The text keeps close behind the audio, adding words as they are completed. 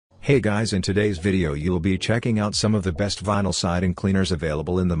Hey guys, in today's video you'll be checking out some of the best vinyl siding cleaners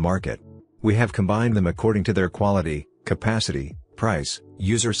available in the market. We have combined them according to their quality, capacity, price,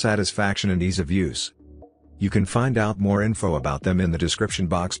 user satisfaction and ease of use. You can find out more info about them in the description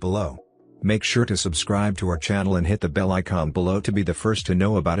box below. Make sure to subscribe to our channel and hit the bell icon below to be the first to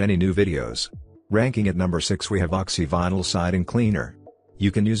know about any new videos. Ranking at number 6 we have Oxy Vinyl Siding Cleaner.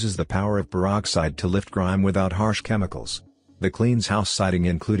 You can use the power of peroxide to lift grime without harsh chemicals. The cleans house siding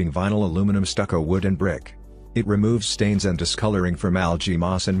including vinyl, aluminum, stucco, wood and brick. It removes stains and discoloring from algae,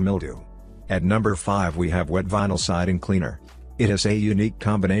 moss and mildew. At number 5 we have Wet Vinyl Siding Cleaner. It has a unique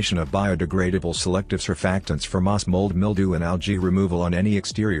combination of biodegradable selective surfactants for moss, mold, mildew and algae removal on any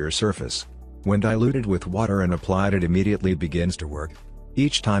exterior surface. When diluted with water and applied, it immediately begins to work.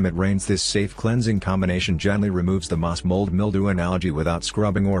 Each time it rains, this safe cleansing combination gently removes the moss, mold, mildew and algae without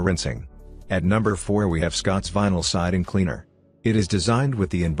scrubbing or rinsing. At number 4 we have Scott's Vinyl Siding Cleaner. It is designed with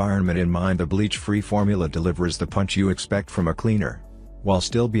the environment in mind. The bleach-free formula delivers the punch you expect from a cleaner, while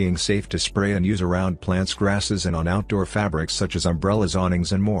still being safe to spray and use around plants, grasses and on outdoor fabrics such as umbrellas,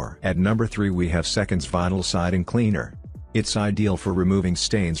 awnings and more. At number 3 we have Seconds Vinyl Siding Cleaner. It's ideal for removing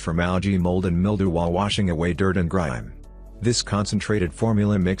stains from algae, mold and mildew while washing away dirt and grime. This concentrated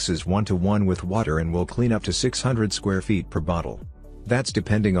formula mixes 1:1 with water and will clean up to 600 square feet per bottle. That's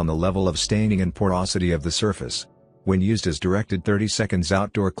depending on the level of staining and porosity of the surface. When used as directed, 30 seconds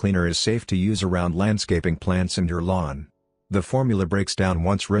outdoor cleaner is safe to use around landscaping, plants and your lawn. The formula breaks down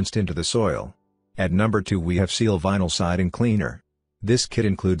once rinsed into the soil. At number 2 we have Seal Vinyl Siding Cleaner. This kit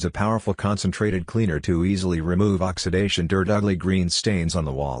includes a powerful concentrated cleaner to easily remove oxidation, dirt, ugly green stains on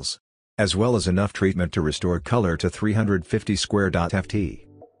the walls, as well as enough treatment to restore color to 350 square ft.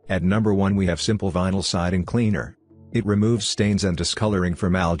 At number 1 we have Simple Vinyl Siding Cleaner. It removes stains and discoloring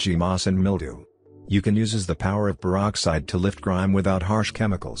from algae, moss and mildew. You can use the power of peroxide to lift grime without harsh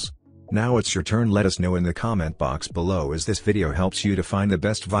chemicals. Now it's your turn. Let us know in the comment box below as this video helps you to find the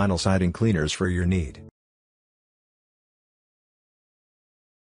best vinyl siding cleaners for your need.